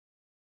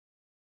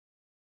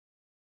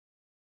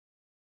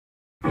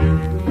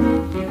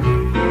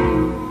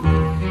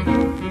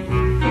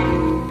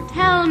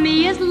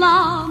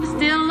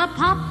a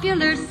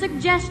popular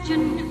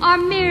suggestion or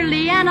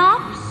merely an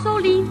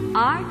obsolete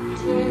art?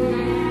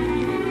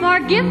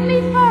 Forgive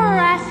me for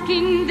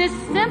asking this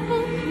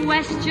simple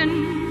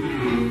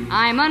question.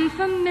 I'm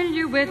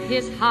unfamiliar with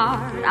his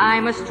heart.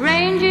 I'm a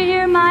stranger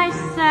here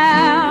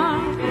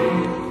myself.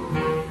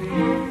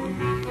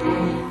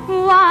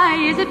 Why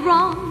is it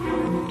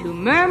wrong to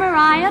murmur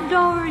I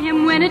adore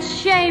him when it's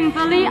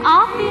shamefully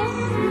obvious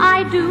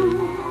I do?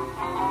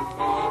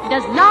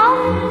 Does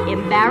love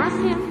embarrass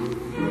him,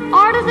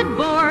 or does it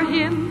bore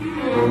him?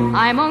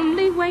 I'm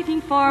only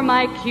waiting for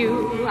my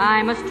cue.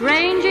 I'm a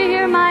stranger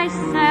here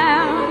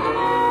myself.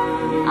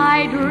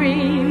 I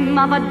dream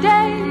of a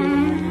day,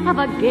 of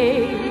a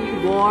gay,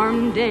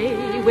 warm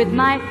day, with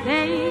my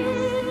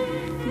face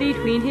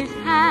between his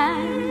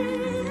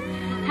hands.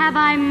 Have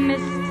I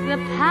missed the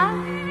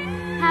path?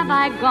 Have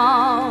I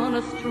gone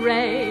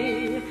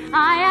astray?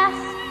 I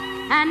ask,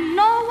 and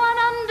no one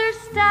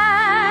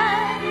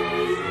understands.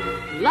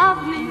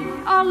 Love me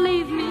or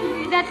leave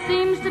me, that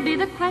seems to be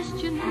the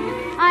question.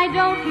 I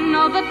don't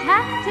know the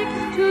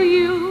tactics to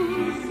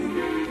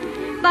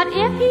use. But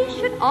if he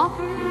should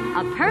offer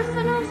a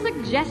personal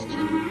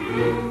suggestion,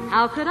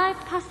 how could I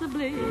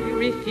possibly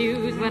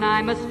refuse when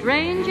I'm a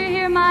stranger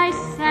here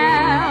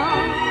myself?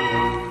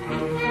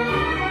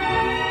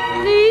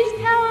 Please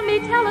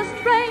tell a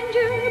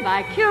stranger,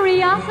 by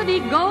curiosity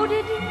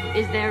goaded,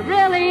 is there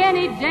really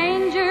any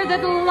danger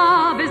that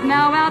love is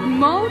now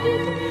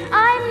outmoded?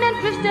 I'm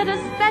interested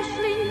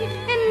especially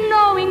in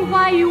knowing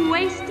why you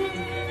waste it.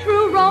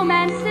 True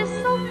romance is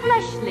so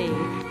fleshly.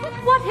 With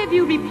what have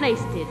you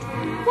replaced it?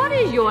 What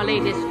is your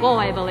latest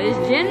foible? Is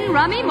gin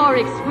rummy more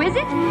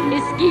exquisite?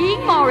 Is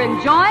skiing more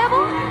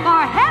enjoyable?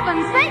 For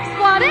heaven's sakes,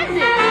 what is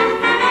it?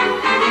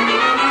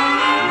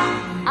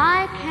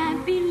 I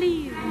can't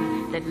believe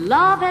that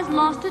love has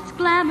lost its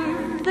glamour,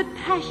 that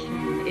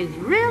passion is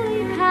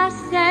really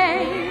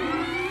passé.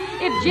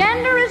 If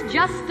gender is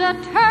just a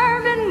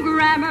term in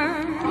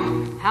grammar,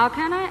 how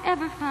can I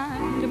ever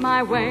find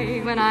my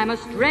way when I'm a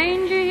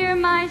stranger here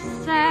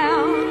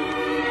myself?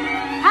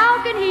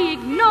 How can he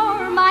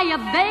ignore my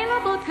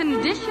available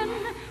condition?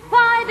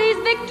 Why these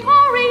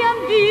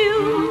Victorian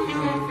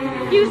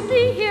views? You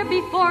see here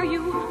before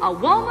you a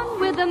woman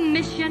with a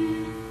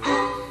mission.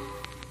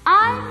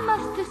 I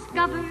must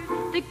discover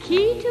the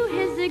key to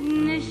his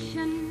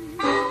ignition.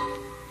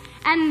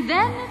 And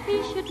then if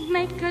he should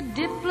make a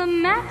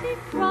diplomatic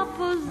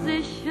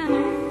proposition,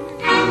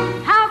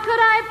 how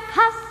could I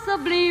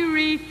possibly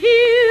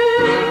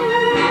refuse?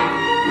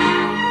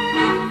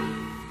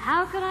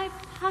 How could I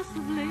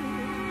possibly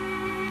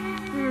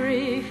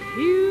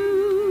refuse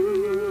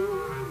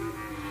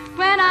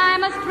when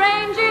I'm a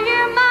stranger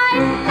here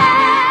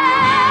myself?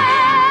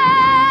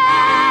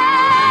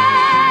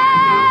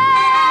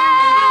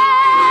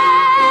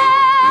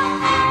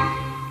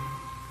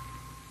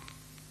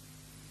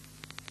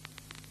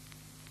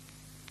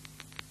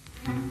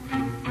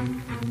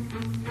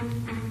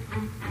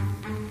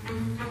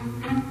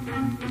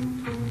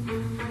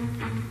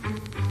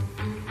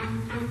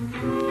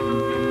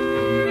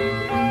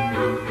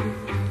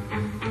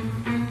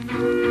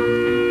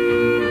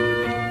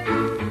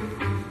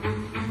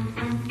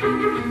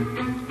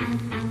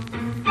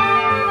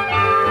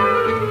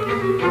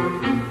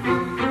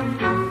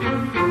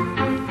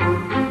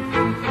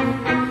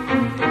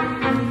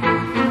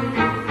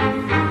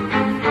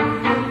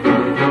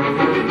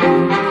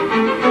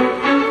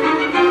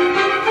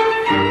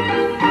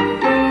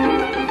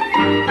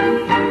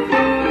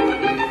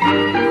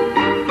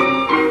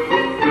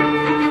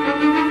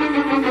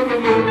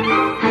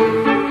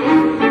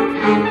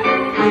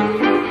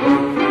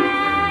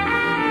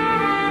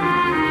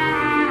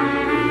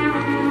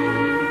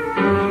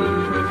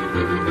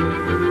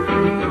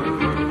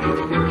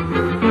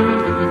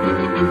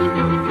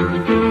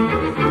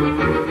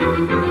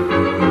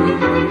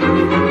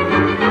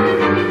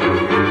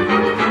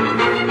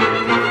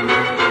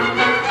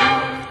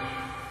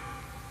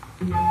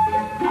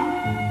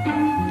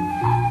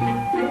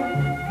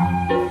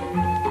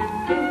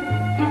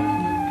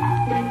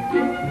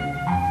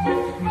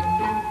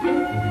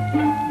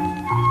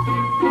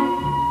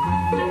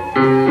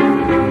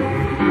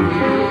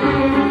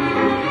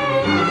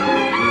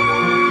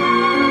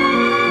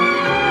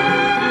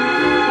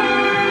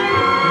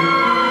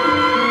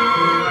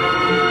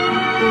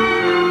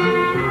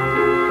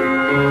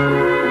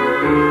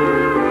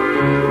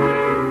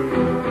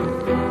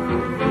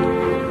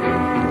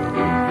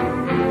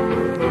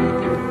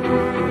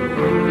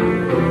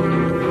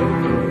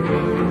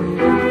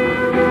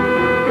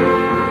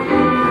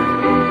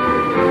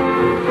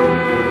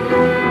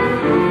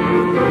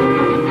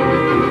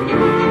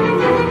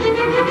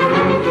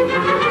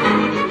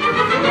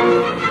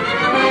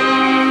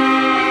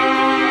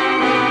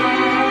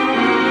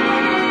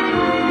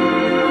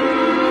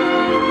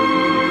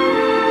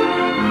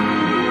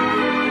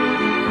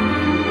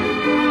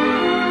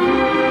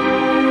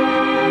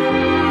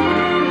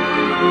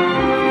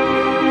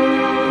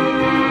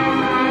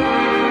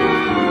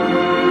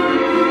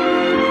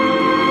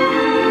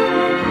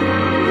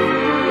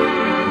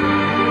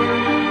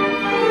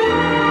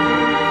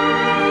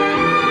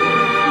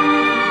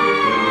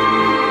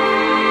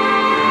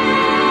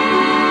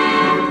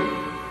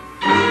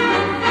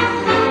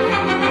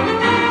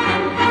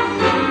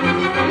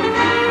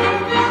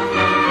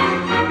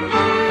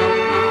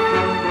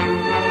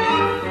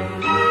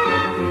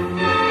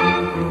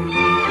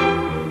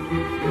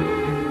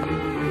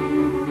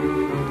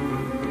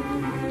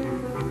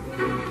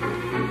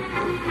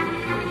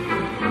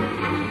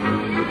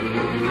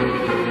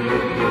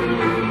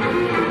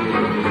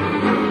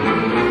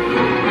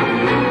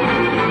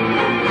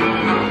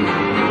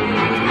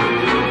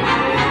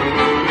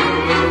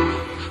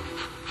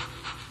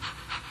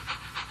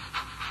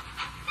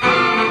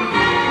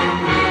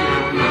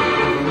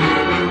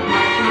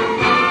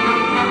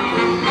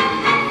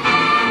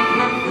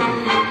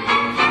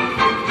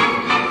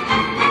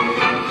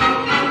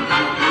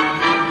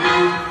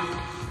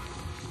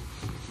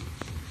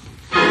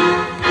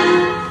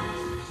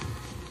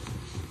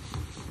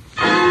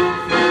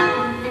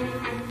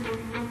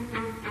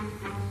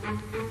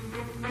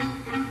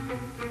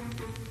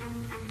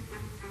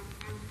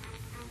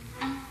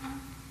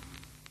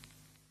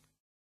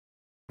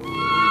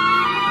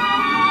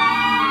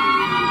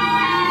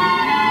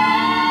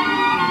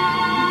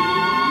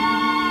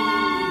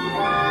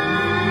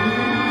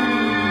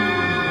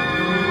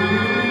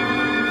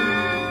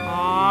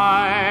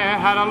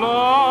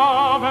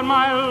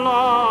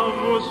 love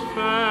was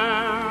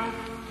fair,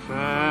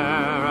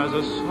 fair as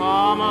a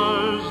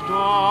summer's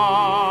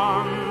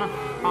dawn.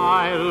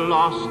 I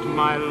lost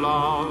my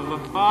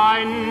love,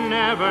 I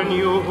never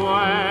knew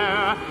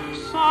where.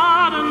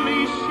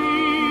 Suddenly she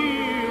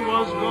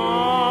was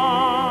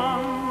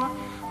gone.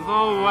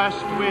 The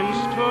west wind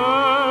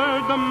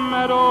stirred the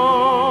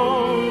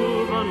meadow,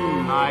 the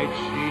night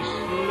she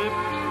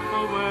slipped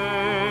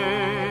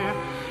away,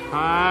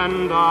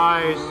 and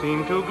I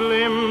seemed to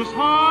glimpse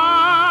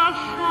her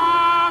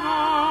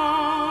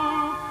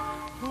shadow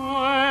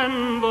when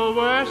the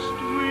west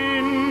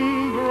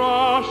wind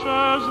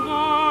brushes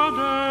the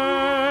day.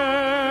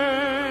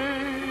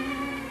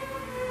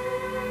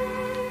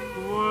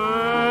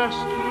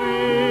 West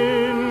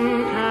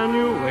wind, can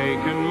you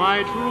waken my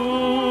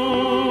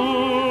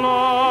true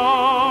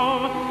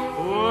love?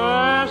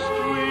 West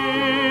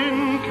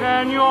wind,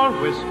 can your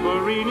whisper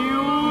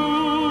renew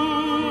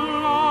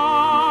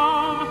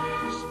love?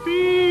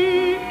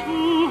 Speak to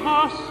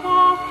her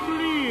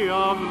softly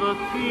of the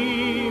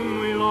theme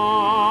we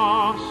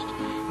lost,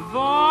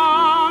 the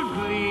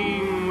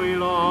gleam we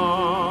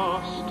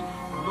lost,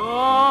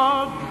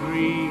 the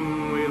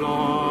dream we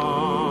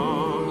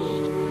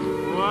lost.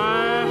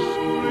 West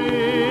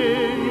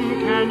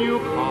wind, can you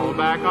call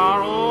back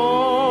our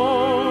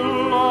old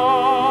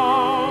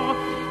love?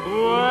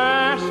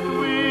 West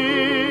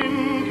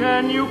wind,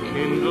 can you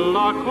kindle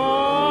a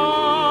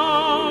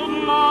cold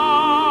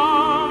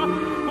love?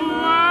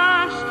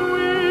 West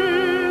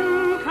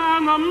wind,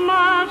 can the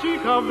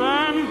magic of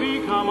then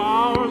become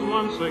ours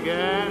once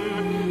again,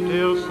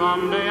 till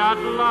someday at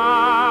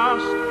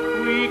last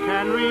we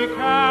can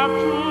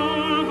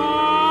recapture the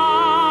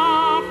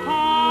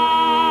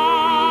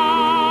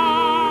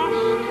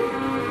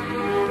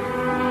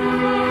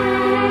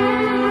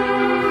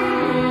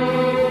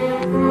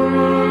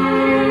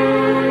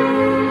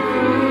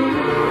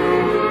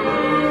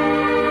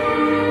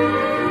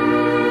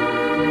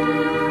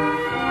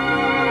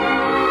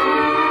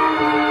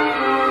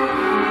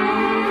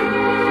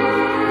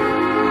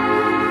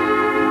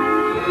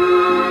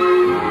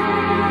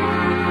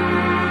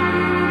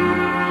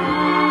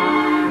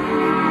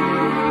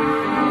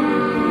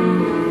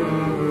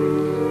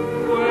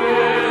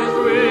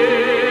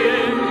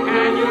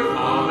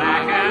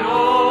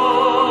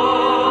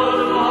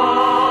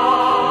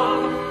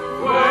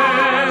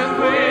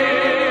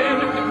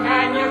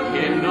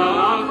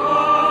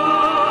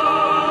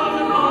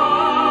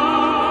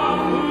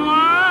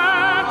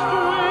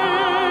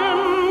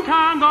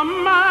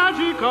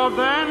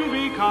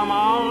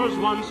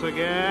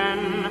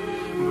again.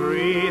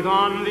 Breathe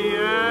on the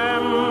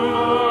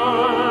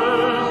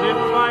embers, if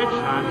by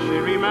chance she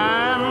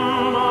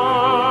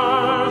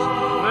remembers,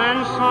 then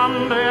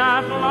someday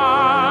at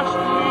last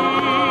we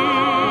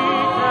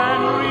can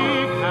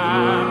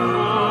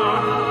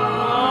recapture the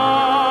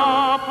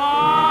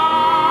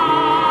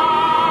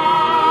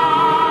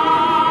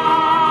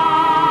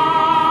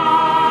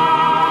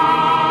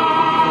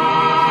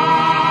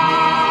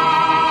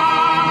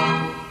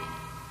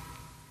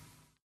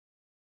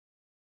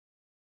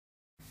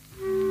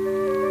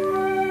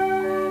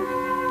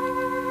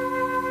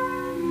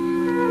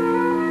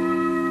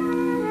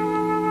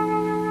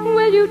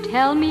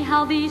Tell me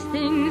how these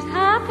things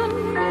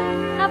happen.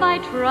 Have I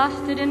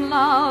trusted in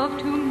love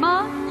too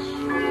much?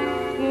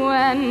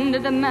 When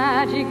did the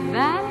magic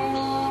vanish?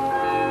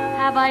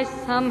 Have I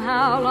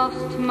somehow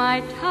lost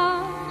my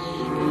touch?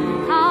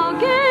 How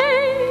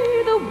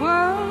gay the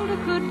world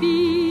could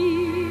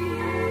be.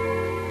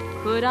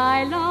 Could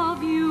I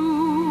love you?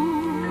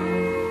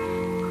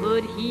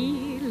 Could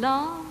he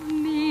love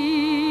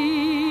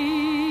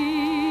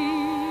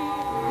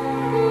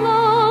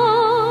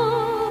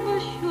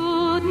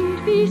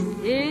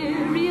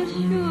serious,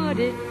 should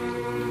it?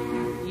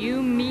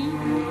 You meet,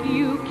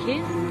 you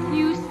kiss,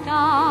 you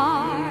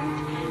start.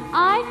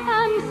 I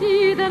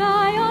fancy that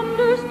I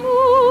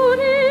understood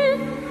it.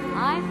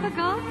 I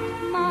forgot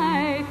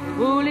my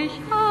foolish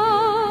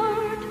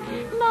heart.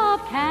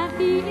 Love can't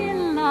be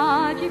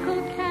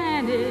illogical,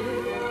 can it?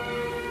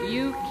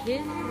 You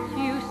kiss,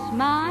 you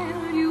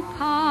smile, you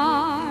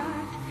part.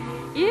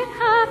 It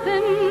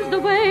happens the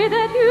way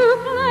that you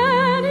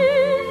plan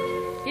it.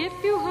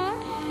 If you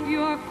hush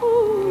your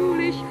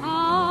foolish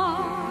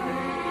heart,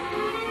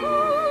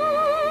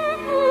 poor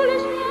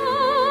foolish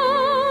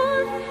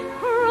heart,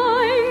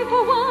 crying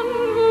for one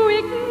who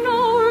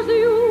ignores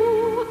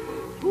you.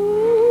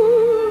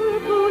 Poor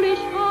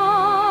foolish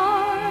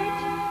heart,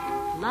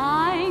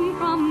 flying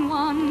from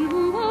one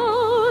who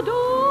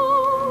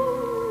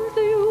adores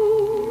you.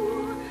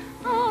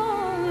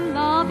 Oh,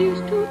 love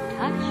used to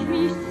touch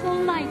me so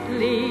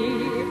lightly.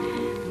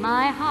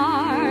 My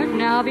heart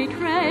now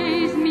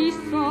betrays me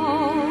so.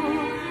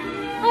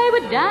 I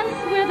would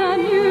dance with a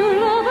new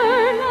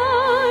lover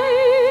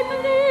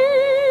nightly,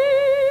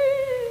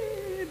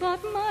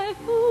 but my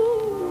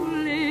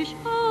foolish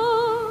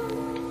heart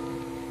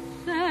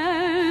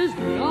says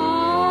no.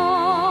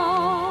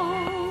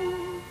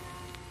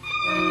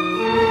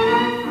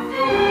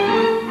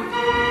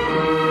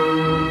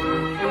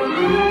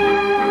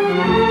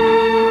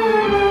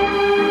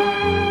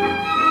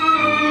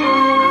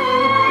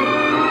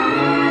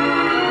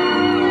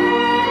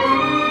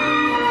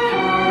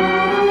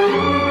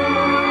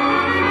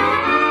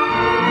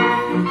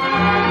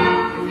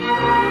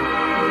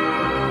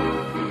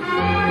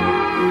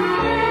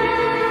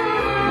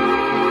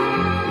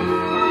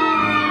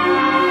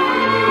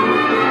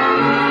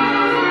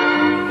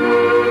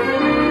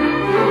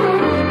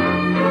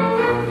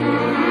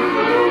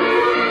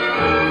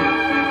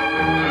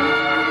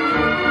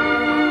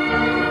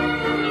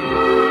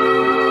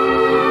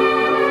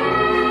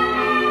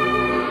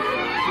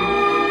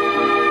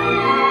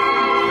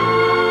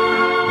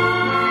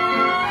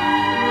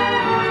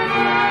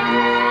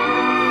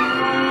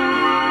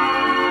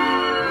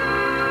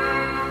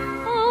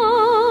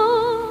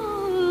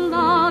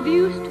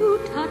 used to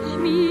touch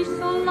me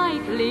so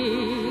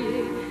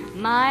lightly,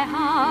 my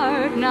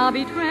heart now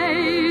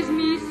betrays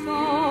me so.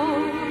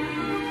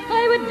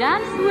 I would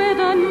dance with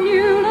a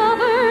new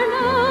lover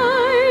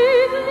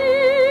nightly,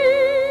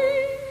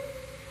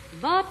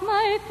 but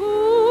my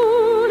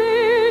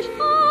foolish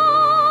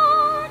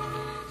heart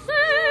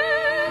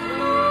says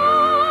no.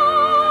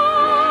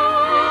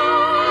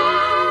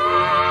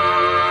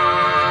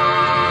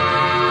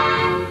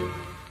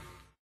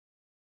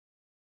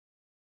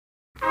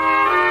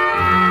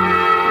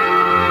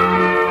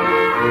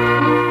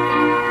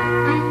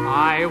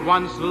 I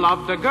once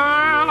loved a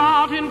girl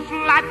out in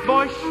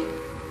Flatbush.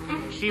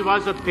 She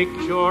was a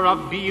picture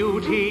of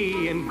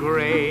beauty and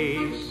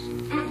grace,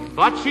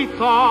 but she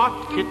thought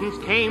kittens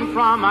came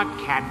from a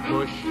cat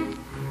bush,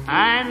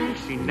 and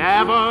she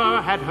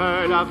never had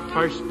heard of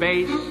first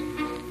base.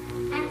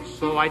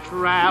 So I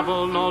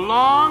travel no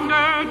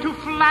longer to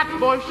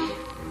Flatbush,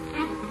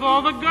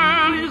 though the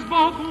girl is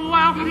both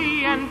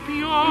wealthy and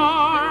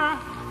pure.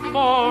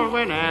 For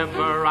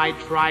whenever I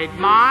tried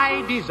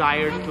my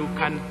desires to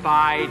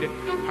confide,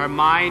 her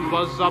mind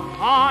was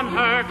upon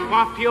her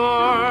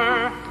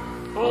coiffure.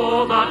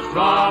 Oh, the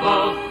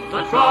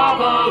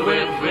trouble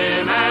with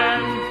women.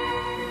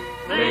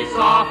 They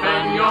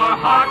soften your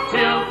heart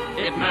till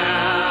it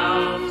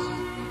melts.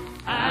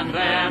 And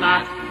then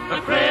at the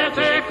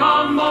critical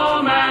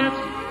moment,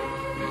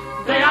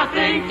 they are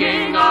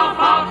thinking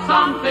about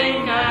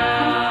something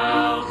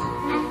else.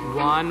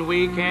 One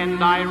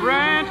weekend I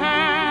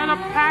rented a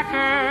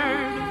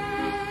Packard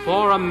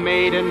for a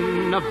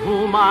maiden of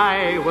whom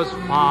I was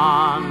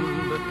fond.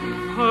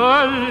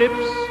 Her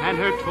lips and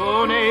her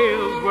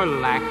toenails were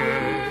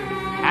lacquered,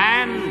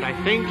 and I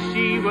think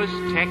she was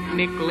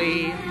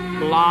technically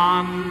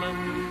blonde.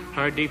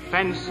 Her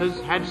defenses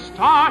had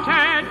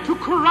started to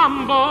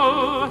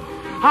crumble.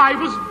 I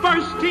was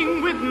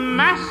bursting with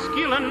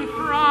masculine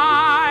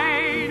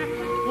pride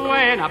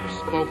when up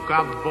spoke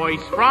a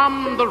voice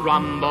from the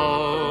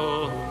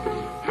rumble.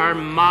 Her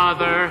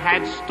mother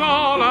had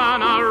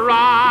stolen a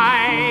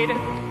ride.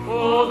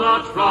 Oh,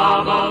 the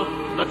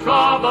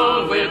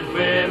trouble with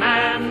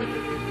women.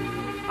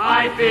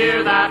 I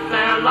fear that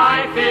their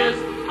life is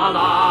a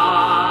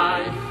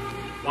lie.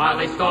 While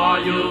they store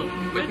you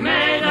with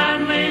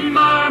maidenly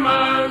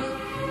murmurs,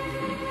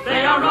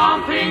 they are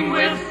romping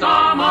with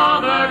some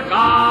other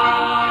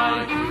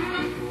guy.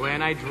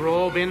 When I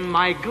drove in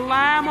my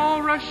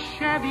glamorous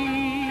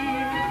Chevy,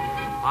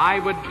 I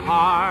would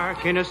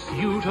park in a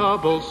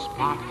suitable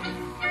spot.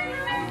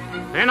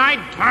 Then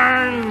I'd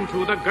turn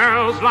to the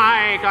girls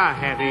like a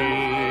heavy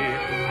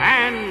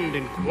and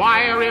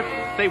inquire if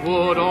they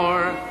would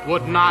or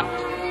would not.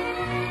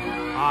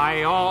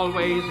 I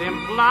always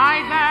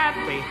implied that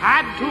they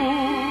had to,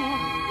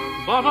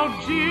 but oh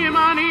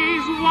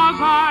Jiminies was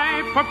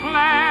I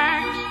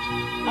perplexed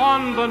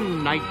on the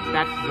night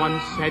that one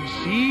said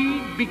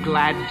she'd be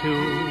glad to.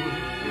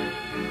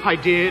 I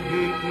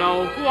didn't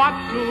know what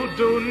to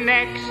do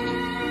next.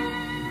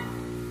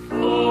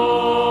 Oh,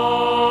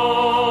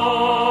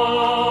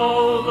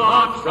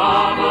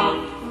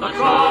 the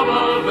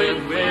trouble with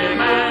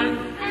women.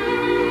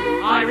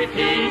 I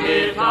repeat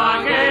it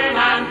again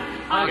and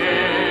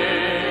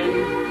again.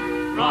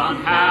 From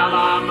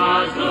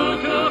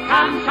Kalamazoo to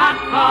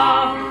Kamchatka,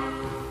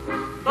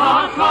 the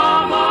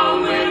trouble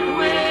with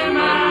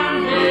women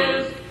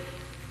is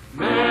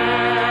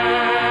men.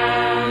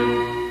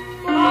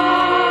 The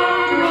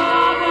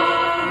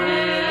trouble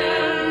is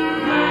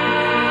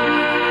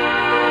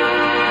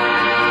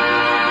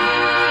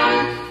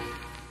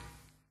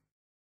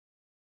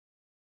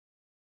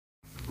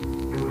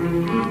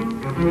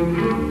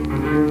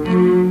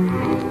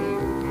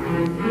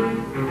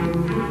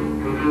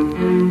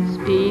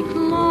Speak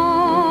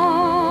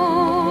low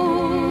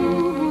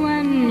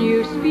when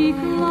you speak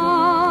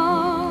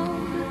love.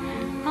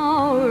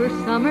 Our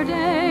summer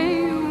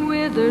day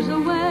withers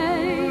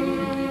away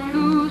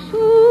too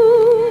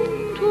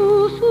soon,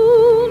 too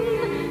soon.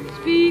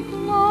 Speak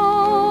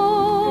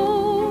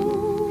low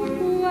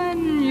when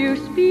you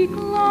speak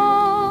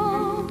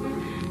love.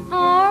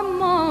 Our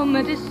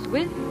moment is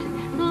swift,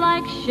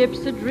 like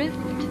ships adrift.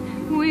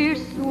 We're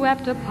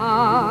swept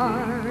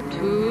apart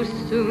too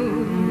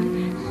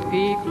soon.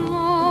 Speak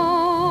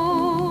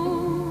low,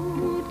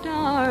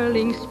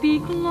 darling,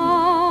 speak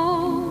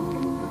low.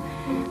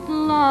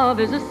 Love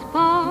is a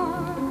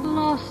spark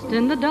lost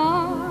in the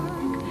dark.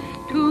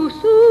 Too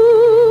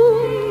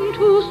soon,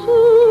 too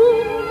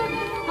soon.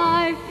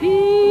 I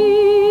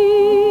feel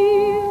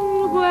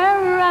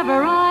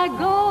wherever I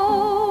go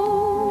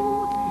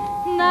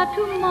that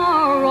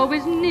tomorrow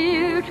is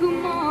near,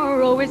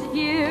 tomorrow is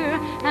here,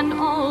 and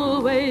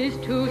always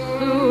too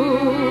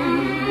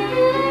soon.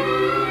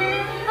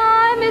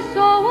 Time is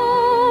so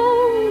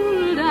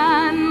old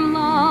and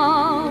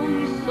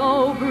long,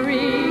 so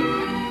brief.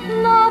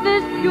 Love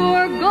is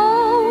pure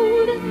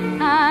gold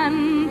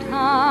and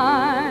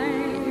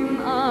time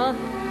a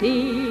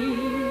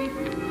thief.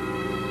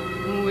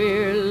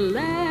 We're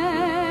late,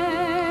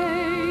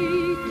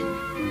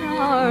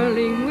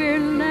 darling, we're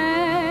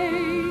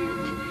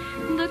late.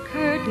 The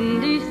curtain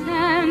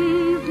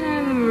descends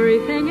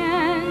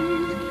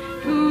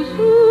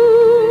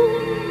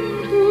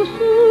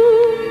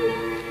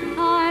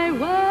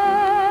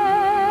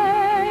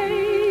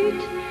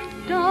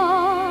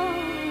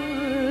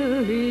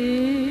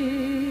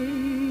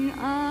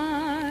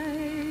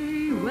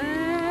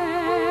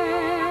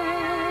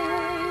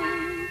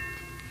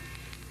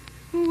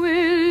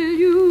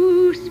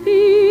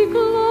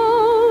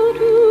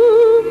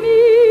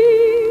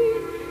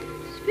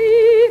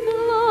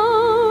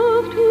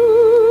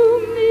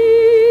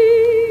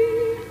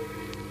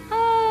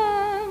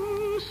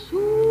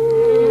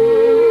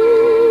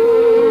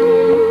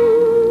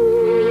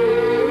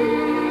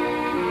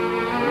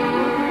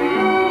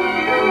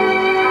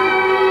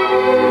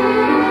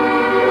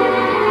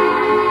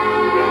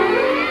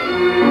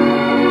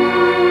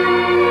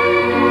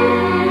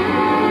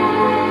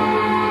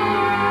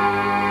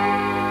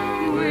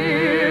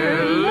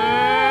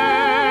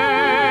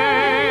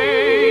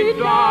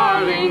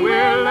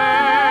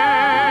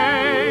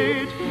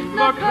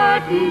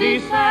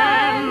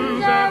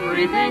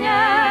everything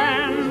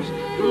ends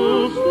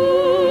too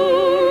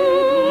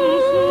soon.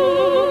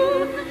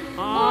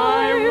 I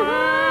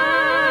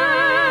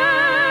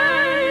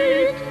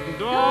wait,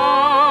 darling,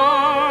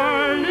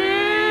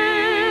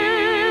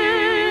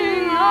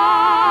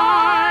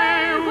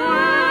 I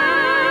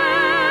wait.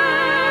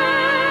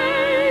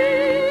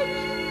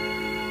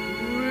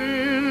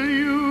 Will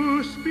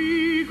you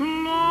speak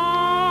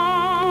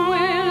love?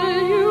 Will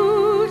you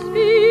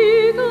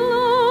speak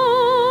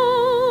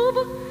love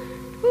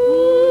to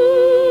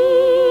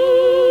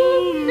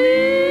me?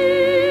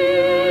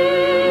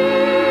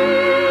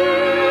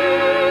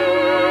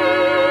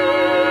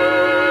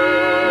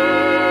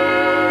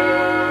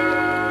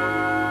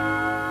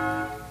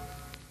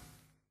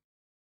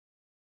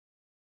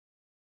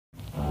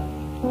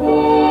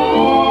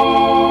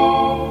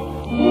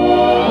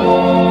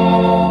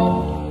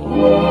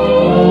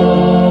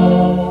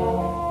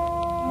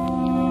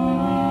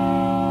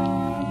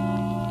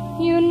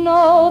 You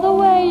know the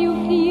way you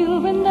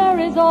feel when there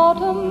is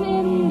autumn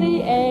in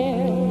the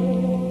air.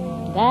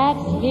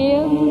 That's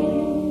him.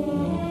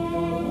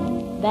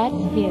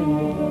 That's him.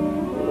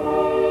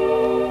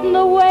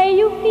 The way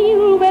you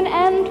feel when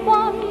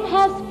Antoine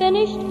has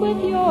finished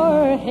with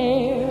your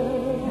hair.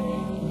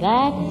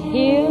 That's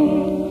him.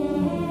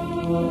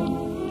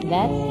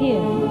 That's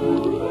him.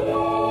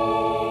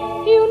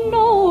 You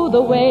know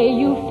the way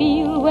you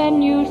feel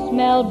when you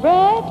smell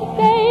bread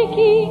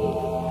baking.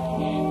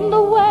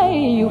 The way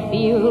you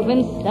feel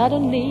when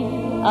suddenly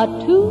a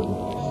tooth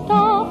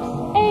stops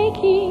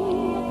aching.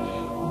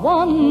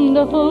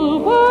 Wonderful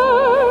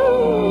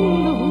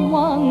world,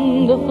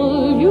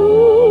 wonderful you.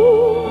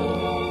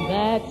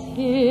 That's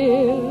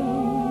him.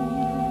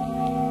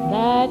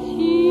 That's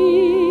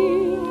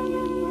him.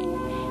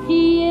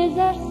 He is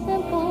as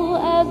simple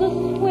as a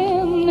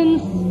swim in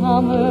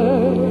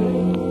summer.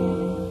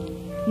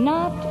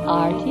 Not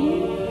arty,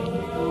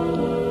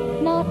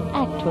 not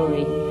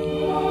actory.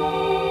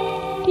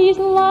 He's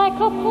like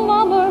a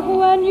plumber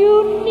when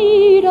you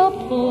need a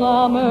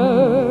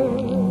plumber.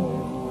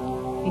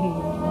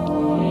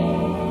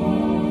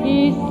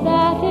 He's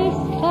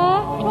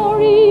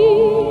satisfactory.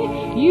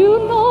 You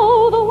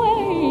know the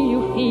way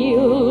you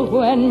feel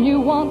when you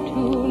want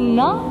to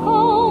knock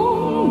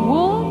on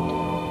wood.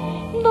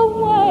 The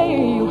way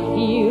you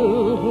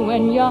feel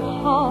when your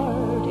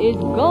heart is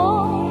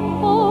gone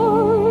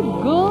for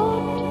good.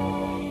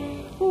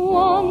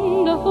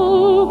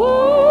 Wonderful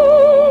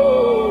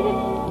world,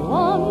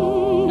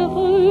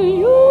 wonderful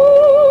you.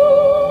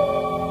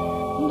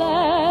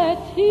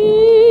 That's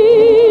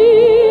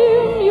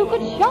him. You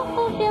could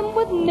shuffle him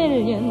with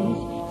millions,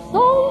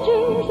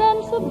 soldiers and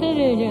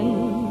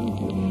civilians.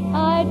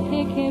 I'd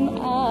pick him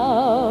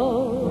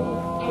out.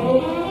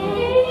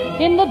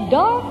 In the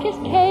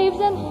darkest caves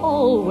and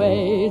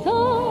hallways, I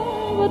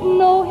would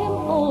know him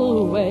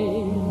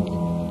always,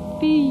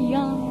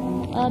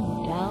 beyond a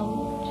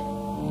doubt.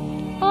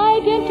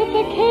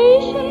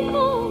 Identification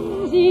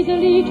comes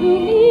easily to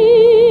me,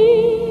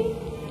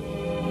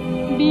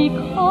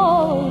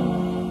 because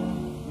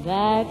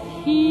that's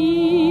he.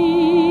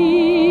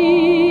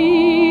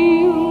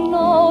 You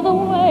know the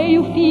way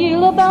you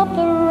feel about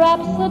the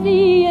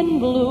Rhapsody in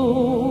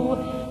Blue.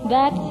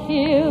 That's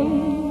him.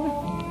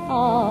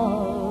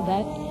 Oh,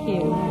 that's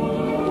him.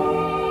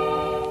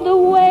 The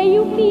way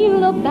you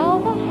feel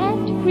about a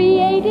hat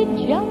created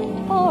just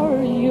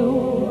for you.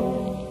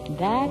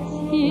 That's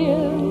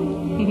him.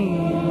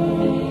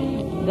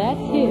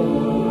 That's him.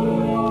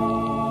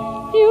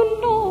 You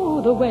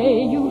know the way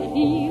you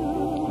feel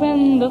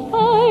when the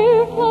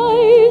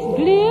fireflies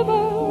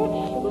glimmer.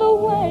 The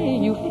way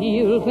you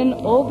feel when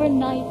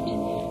overnight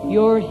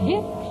your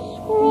hips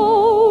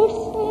grow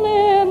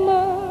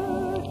slimmer.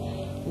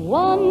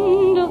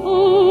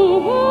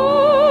 Wonderful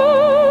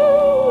world,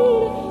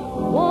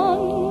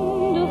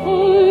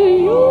 wonderful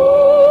you.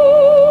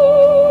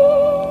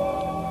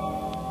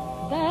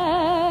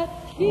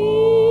 That's he.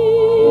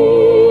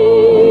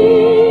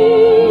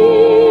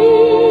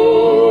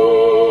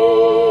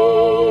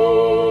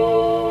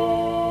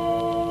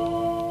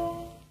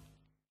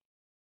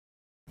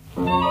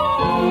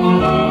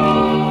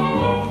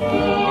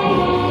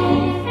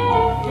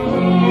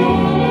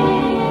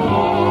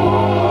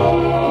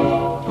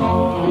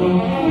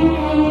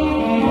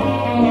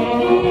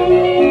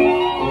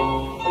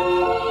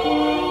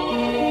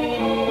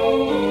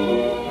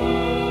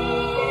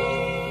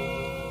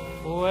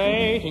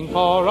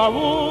 For a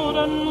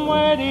wooden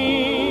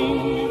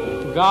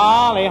wedding,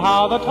 golly,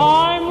 how the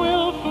time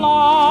will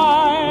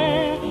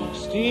fly.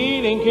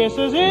 Stealing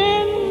kisses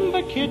in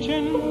the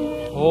kitchen,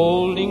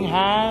 holding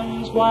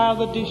hands while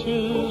the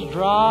dishes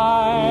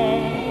dry.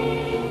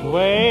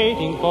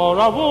 Waiting for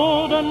a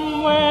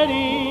wooden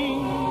wedding,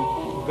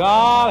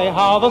 golly,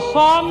 how the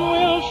sun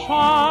will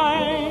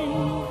shine.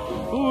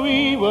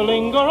 We will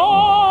linger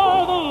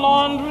o'er the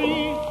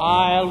laundry,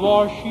 I'll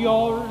wash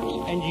yours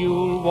and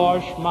you'll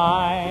wash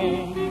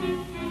mine.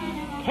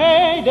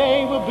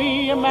 Payday will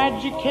be a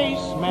magic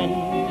casement,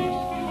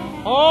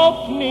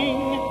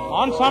 opening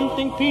on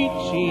something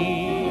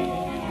peachy.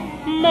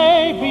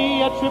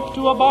 Maybe a trip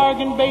to a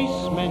bargain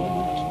basement,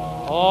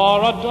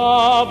 or a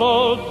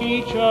double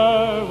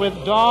feature with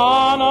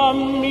Don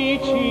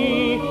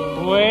Amici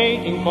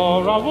waiting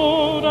for a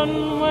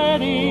wooden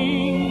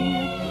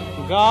wedding.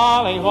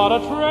 Golly, what a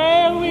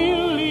trail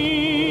we'll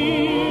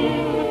leave,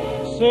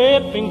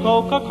 sipping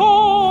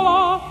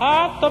Coca-Cola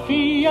at the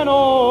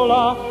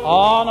pianola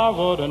on our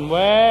wooden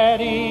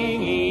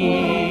wedding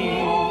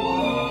eve.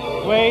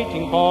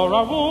 Waiting for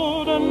our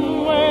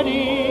wooden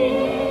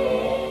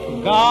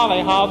wedding.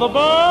 Golly, how the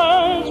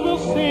birds will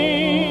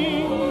sing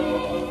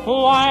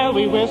while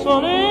we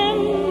whistle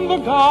in the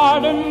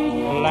garden,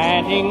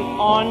 planting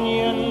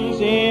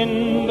onions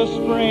in the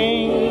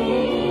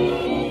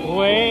spring.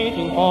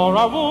 Waiting for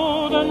our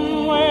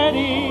wooden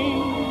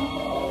wedding.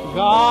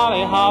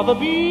 Golly, how the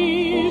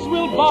bees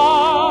will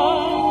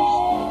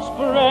buzz,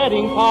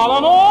 spreading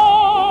pollen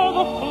o'er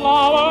the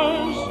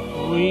flowers.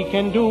 We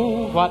can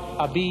do what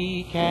a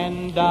bee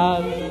can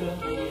does.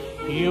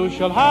 You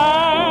shall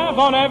have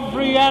on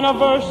every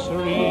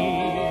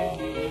anniversary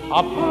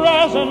a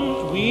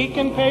present we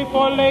can pay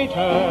for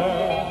later.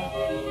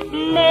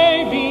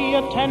 Maybe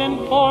a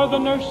tenant for the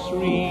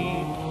nursery,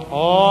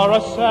 or a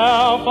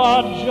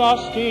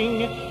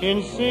self-adjusting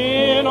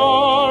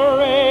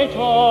incinerator.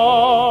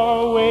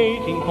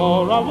 Waiting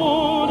for a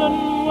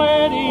wooden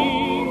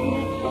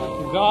wedding.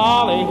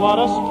 Golly, what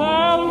a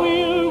spell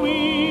we'll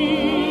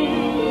weave.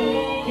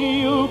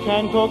 You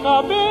can cook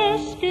a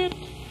biscuit,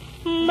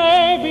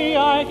 maybe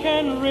I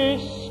can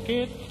risk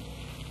it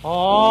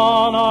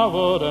on our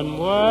wooden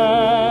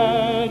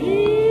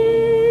wedding.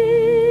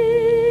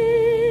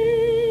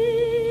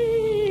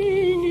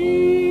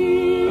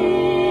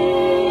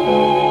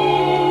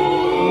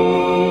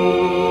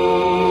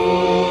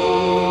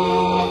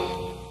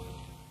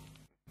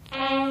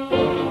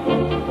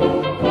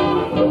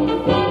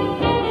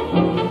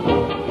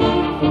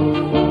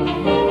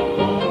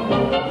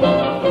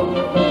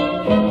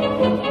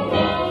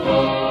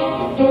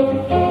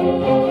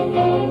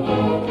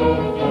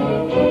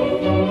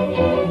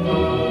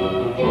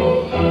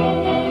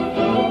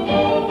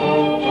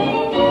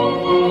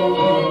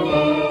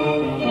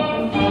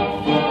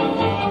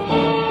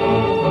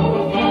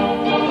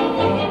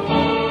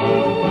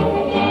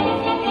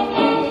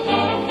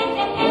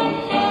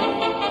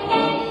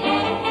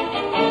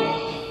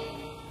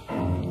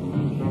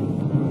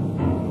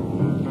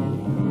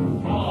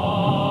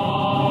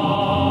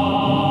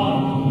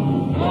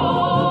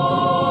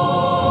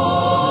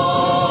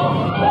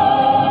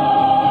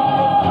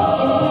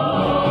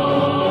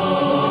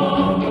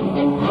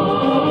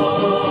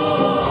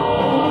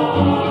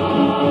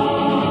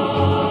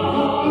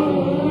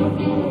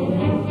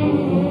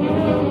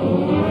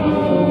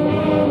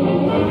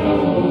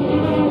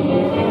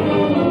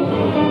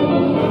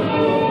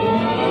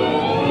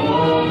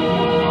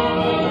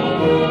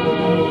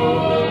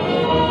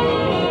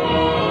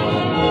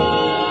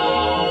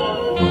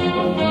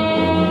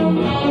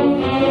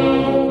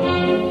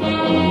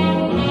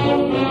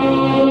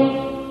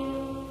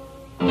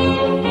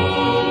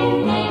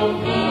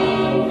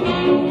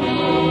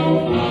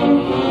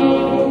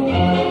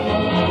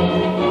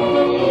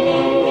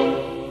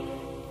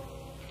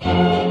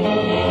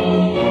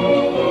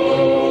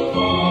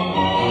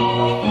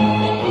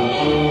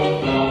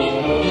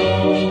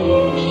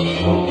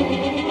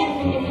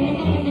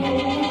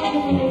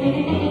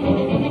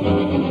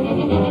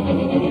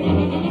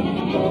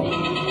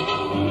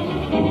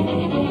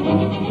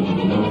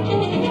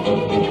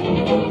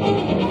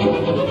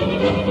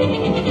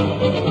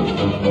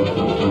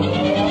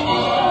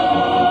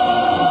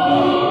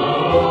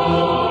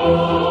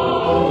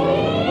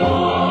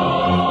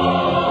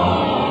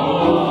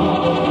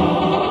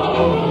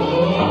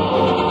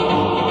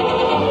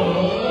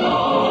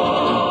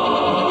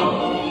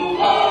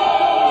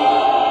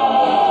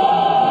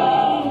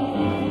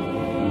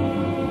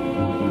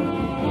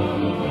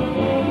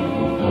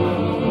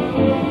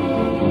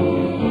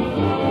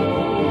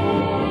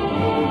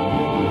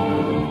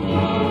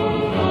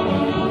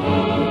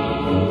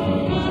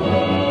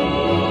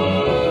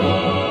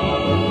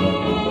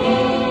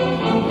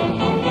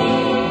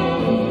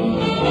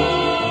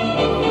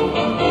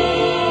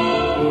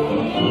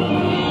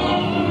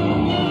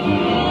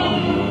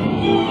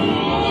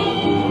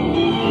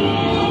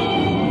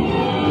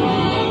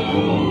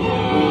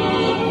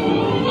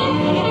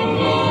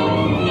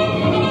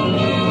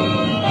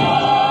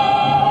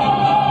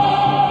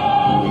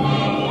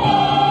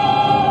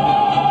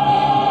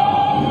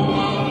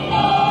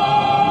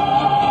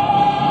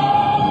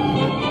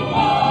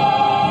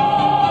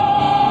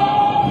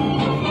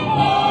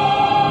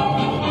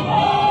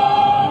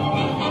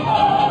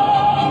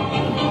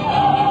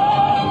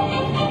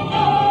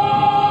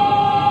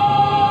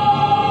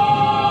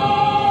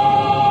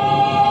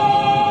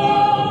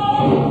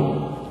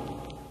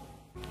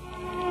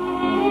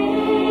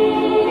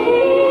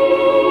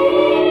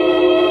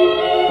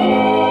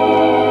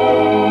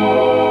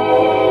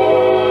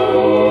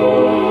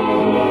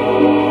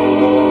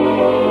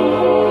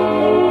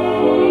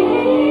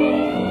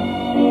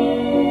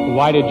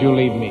 Why did you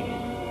leave me?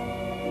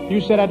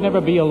 You said I'd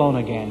never be alone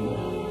again.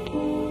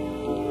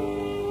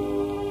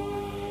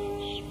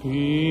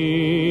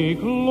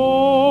 Speak low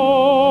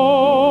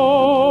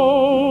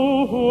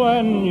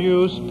when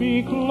you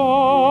speak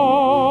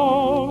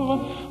love.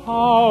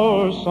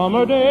 Our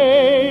summer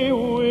day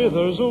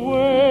withers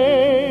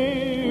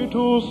away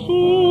too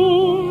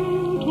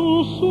soon,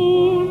 too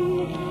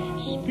soon.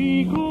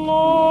 Speak low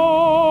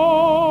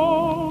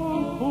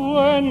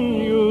when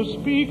you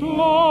speak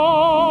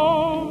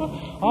love.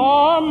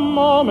 Our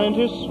moment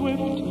is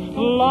swift,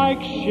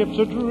 like ships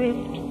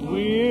adrift.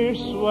 We're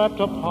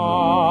swept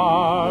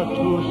apart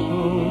too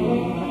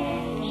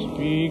soon.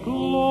 Speak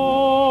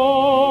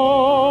low,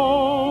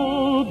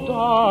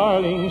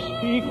 darling,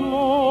 speak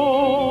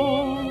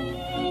low.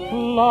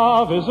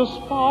 Love is a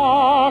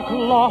spark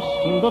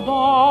lost in the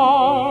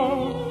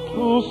dark.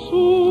 Too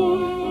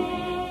soon,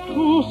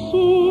 too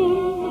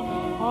soon.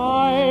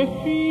 I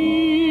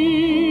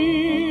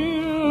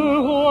feel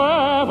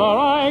wherever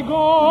I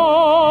go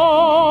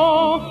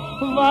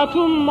that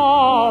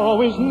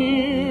tomorrow is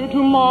near,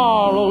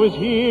 tomorrow is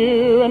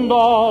here, and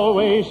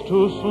always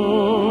too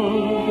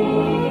soon.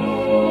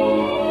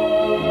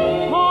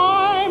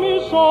 Time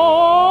is so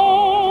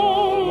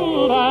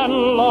old and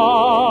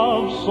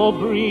love so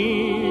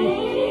brief.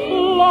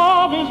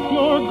 Love is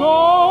pure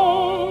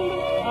gold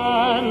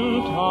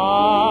and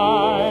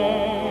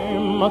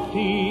time a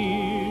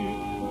thief.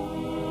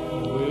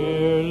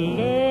 We're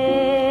late,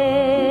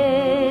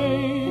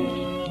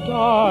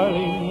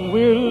 darling,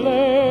 we're late.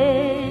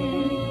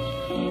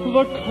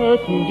 The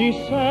curtain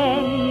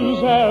descends,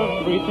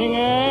 everything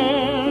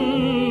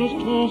ends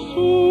too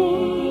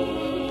soon,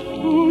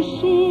 too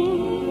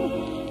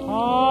soon.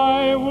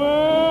 I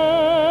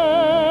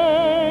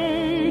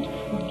wait,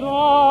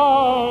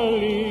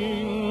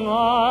 darling,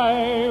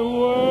 I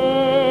wait.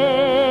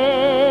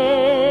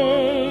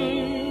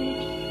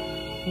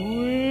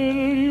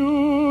 Will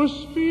you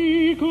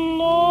speak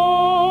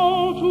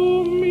love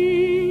to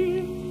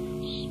me?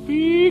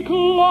 Speak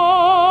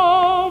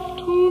love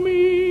to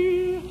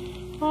me,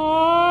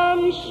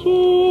 and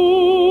soon.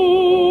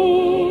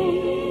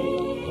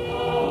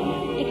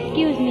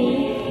 Excuse me.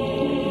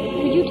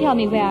 Could you tell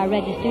me where I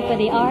register for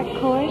the art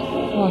course?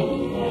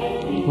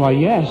 Why,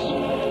 yes.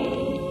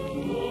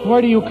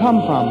 Where do you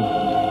come from?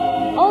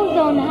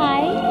 Ozone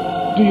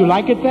Heights. Do you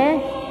like it there?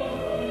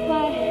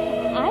 Why,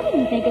 I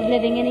wouldn't think of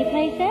living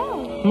anyplace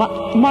else.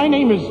 My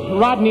name is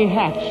Rodney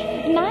Hatch.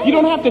 Nice. You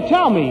don't have to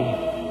tell me.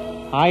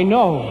 I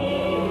know.